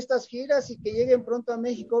se hagan estas giras y que lleguen pronto a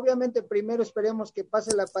México. Obviamente primero esperemos que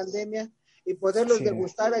pase la pandemia y poderlos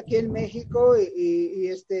degustar aquí en México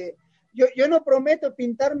yo no prometo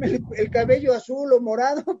pintarme el cabello azul o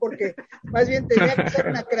morado porque más bien tendría que ser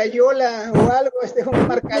una crayola o algo, un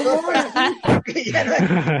marcador porque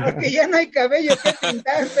ya no hay cabello que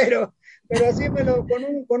pintar, pero así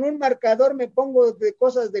con un marcador me pongo de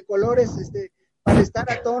cosas de colores para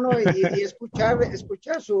estar a tono y escuchar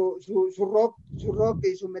su rock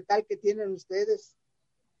y su metal que tienen ustedes.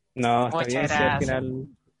 No, está bien, sí,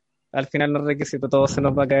 al final no es requisito, todo se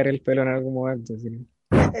nos va a caer el pelo en algún momento, ¿sí?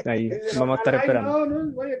 Ahí vamos a estar esperando.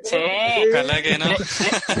 Sí, ojalá que no. Le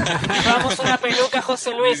llevamos una peluca a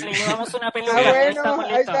José Luis, le llevamos una peluca. Bueno,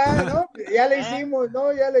 ahí está, ¿no? Ya le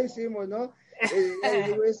hicimos, ¿no?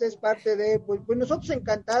 Esa es parte de, pues nosotros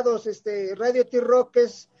encantados, Radio T-Rock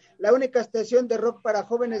es la única estación de rock para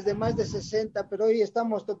jóvenes de más de 60, pero hoy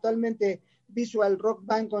estamos totalmente visual rock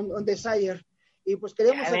band on Desire. Y pues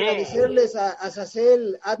queremos agradecerles a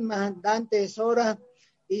Sacel, Atman, Dante, Sora,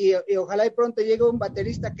 y ojalá y pronto llegue un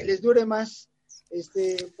baterista que les dure más,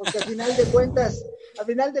 porque al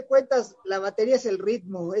final de cuentas la batería es el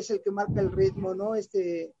ritmo, es el que marca el ritmo, ¿no?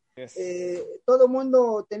 Todo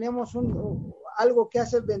mundo tenemos algo que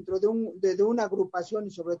hacer dentro de una agrupación,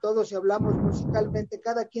 y sobre todo si hablamos musicalmente,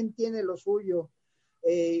 cada quien tiene lo suyo.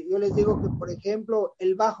 Yo les digo que, por ejemplo,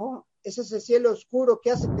 el bajo es ese cielo oscuro que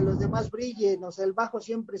hace que los demás brillen, o sea, el bajo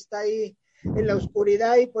siempre está ahí en la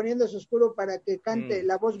oscuridad y poniéndose oscuro para que cante,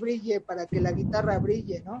 la voz brille, para que la guitarra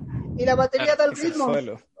brille, ¿no? Y la batería da el ritmo.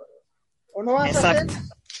 ¿O no vas a hacer?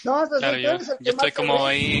 No vas a hacer. Claro, yo estoy como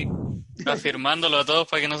ahí Afirmándolo a todos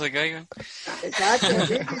para que no se caigan. Exacto,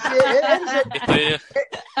 sí.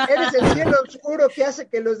 Eres el cielo oscuro que hace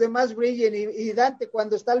que los demás brillen, y Dante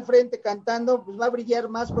cuando está al frente cantando, pues va a brillar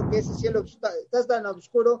más porque ese cielo está tan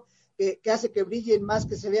oscuro que hace que brillen más,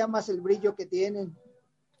 que se vea más el brillo que tienen.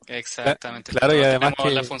 Exactamente. Claro, y además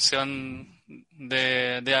tenemos que la función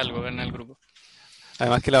de algo en el grupo.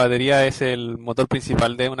 además que la batería es el motor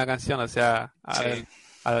principal de una canción, o sea, Sí.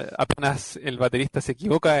 apenas el baterista se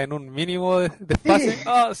equivoca en un mínimo de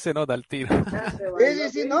espacio, se nota el tiro.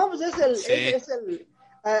 Sí, no, pues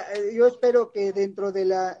yo espero que dentro de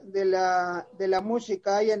la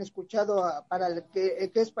música hayan escuchado para el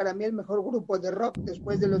que es para mí el mejor grupo de rock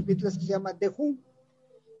después de los Beatles, que se llama The Who.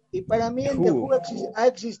 Y para mí en The Who ha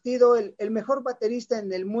existido el mejor baterista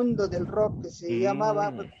en el mundo del rock, que se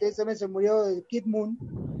llamaba, porque ese mes se murió, Kid Moon.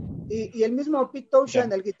 Y el mismo Pete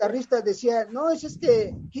Townshend, el guitarrista, decía, no, es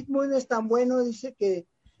que Kid Moon es tan bueno, dice que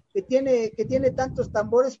tiene tantos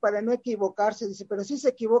tambores para no equivocarse, dice, pero sí se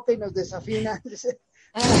equivoca y nos desafina, dice.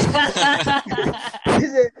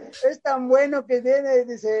 Dice, es tan bueno que tiene,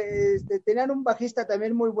 dice, tenían un bajista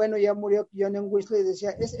también muy bueno, ya murió, John Entwistle, y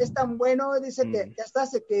decía, es tan bueno, dice, que hasta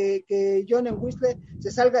hace que John Entwistle se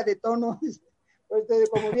salga de tono. Pues,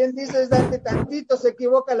 como bien dices, Dante, tantito se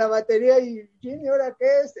equivoca la batería y ¿y ahora qué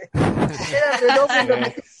es? Era reloj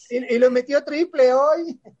y lo metió triple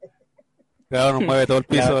hoy. Claro, nos mueve todo el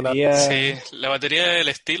piso. Sí, la batería es el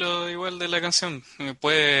estilo igual de la canción.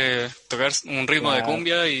 Puede tocar un ritmo de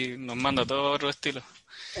cumbia y nos manda todo otro estilo.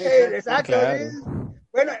 Exacto. Claro.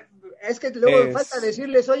 Bueno, es que luego falta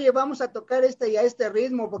decirles, oye, vamos a tocar y a este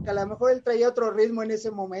ritmo, porque a lo mejor él traía otro ritmo en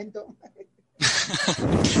ese momento.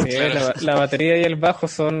 Sí, Claro. la batería y el bajo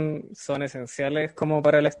son esenciales como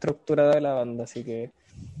para la estructura de la banda, así que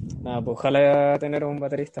nada, pues ojalá tener un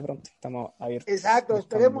baterista pronto, estamos abiertos. Exacto,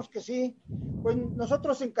 esperemos que sí. Pues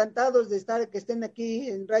nosotros encantados de que estén aquí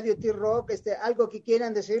en Radio T-Rock, algo que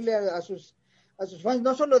quieran decirle a sus fans,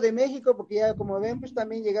 no solo de México, porque ya como ven, pues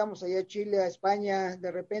también llegamos allá a Chile, a España,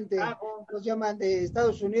 de repente nos llaman de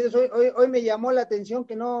Estados Unidos. Hoy me llamó la atención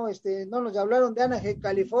que no nos hablaron de Anaheim,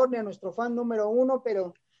 California, nuestro fan número 1,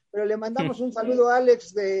 pero le mandamos un saludo a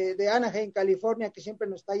Alex de Anaheim, California, que siempre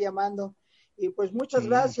nos está llamando. Y pues muchas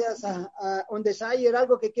gracias a On Desire,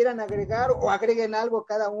 algo que quieran agregar o agreguen algo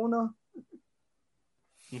cada uno.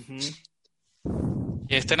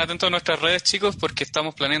 Y estén atentos a nuestras redes, chicos, porque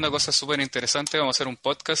estamos planeando cosas súper interesantes. Vamos a hacer un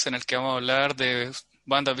podcast en el que vamos a hablar de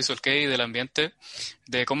bandas Visual Kei, del ambiente,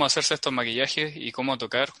 de cómo hacerse estos maquillajes y cómo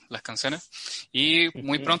tocar las canciones. Y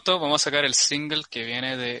muy pronto vamos a sacar el single que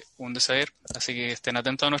viene de Un Desire, así que estén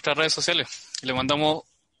atentos a nuestras redes sociales. Les mandamos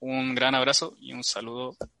un gran abrazo y un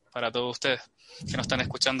saludo para todos ustedes que nos están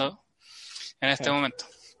escuchando en este momento.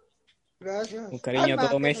 Gracias. Un cariño a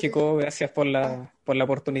todo México, gracias por la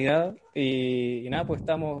oportunidad y nada, pues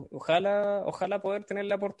ojalá poder tener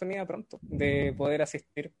la oportunidad pronto de poder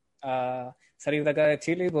asistir a salir de acá de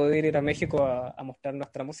Chile y poder ir a México a mostrar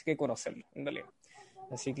nuestra música y conocerlo, en realidad.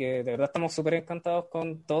 Así que de verdad estamos súper encantados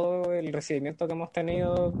con todo el recibimiento que hemos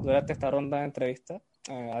tenido durante esta ronda de entrevistas,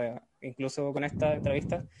 incluso con esta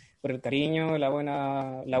entrevista, por el cariño, la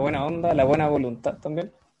buena onda, la buena voluntad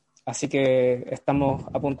también. Así que estamos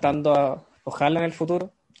apuntando a, ojalá en el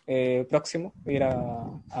futuro próximo, ir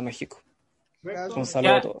a México. Gracias. Un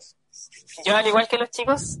saludo a todos. Yo, al igual que los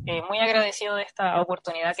chicos, muy agradecido de esta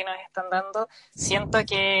oportunidad que nos están dando. Siento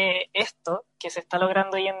que esto que se está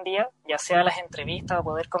logrando hoy en día, ya sea las entrevistas o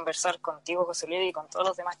poder conversar contigo, José Luis, y con todos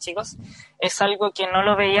los demás chicos, es algo que no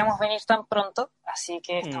lo veíamos venir tan pronto, así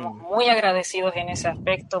que estamos muy agradecidos en ese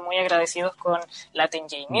aspecto, muy agradecidos con Latin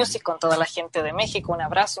J Music, con toda la gente de México. Un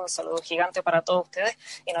abrazo, un saludo gigante para todos ustedes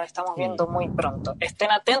y nos estamos viendo muy pronto.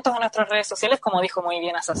 Estén atentos a nuestras redes sociales, como dijo muy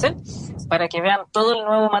bien Azazel, para que vean todo el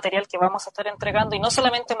nuevo material que vamos a estar entregando, y no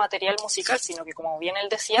solamente material musical, sino que, como bien él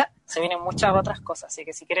decía, se vienen muchas otras cosas, así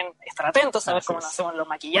que si quieren estar atentos a ver cómo nos hacemos los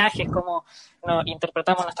maquillajes, cómo nos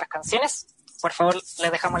interpretamos nuestras canciones, por favor,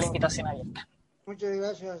 les dejamos la invitación abierta. Muchas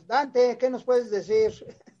gracias. Dante, ¿qué nos puedes decir?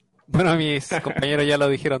 Bueno, mis compañeros ya lo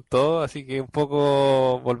dijeron todo, así que un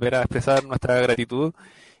poco volver a expresar nuestra gratitud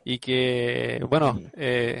y que, bueno,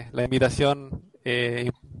 la invitación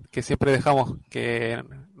que siempre dejamos, que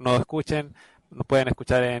nos escuchen, nos pueden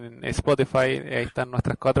escuchar en Spotify, ahí están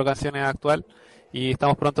nuestras 4 canciones actuales y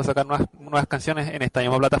estamos pronto a sacar nuevas canciones en esta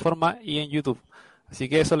misma plataforma y en YouTube. Así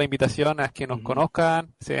que eso, la invitación es que nos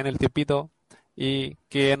conozcan, se den el tiempito y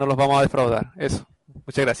que no los vamos a defraudar. Eso,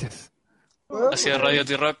 muchas gracias. Gracias, Radio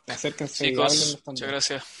T-Rock. Acérquense y Chicos, háblenos también. muchas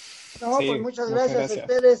gracias. No, Sí, pues muchas muchas gracias a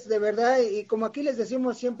ustedes, de verdad, y como aquí les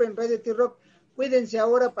decimos siempre en Radio T-Rock, cuídense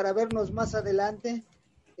ahora para vernos más adelante.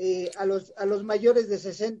 a los mayores de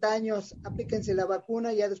 60 años, aplíquense la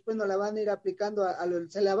vacuna, ya después nos la van a ir aplicando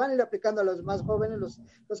se la van a ir aplicando a los más jóvenes,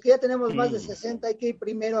 los que ya tenemos más de 60, hay que ir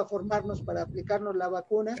primero a formarnos para aplicarnos la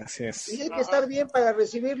vacuna. Así es. Y hay que estar bien para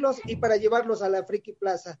recibirlos y para llevarlos a la Friki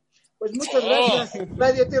Plaza. Pues muchas gracias,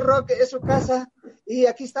 Radio T-Rock es su casa y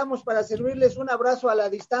aquí estamos para servirles. Un abrazo a la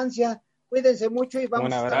distancia, cuídense mucho y vamos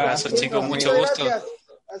un abrazo, a estar chicos, mucho gusto.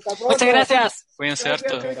 Hasta pronto. Muchas gracias. Cuídense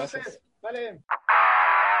harto. Gracias. Vale.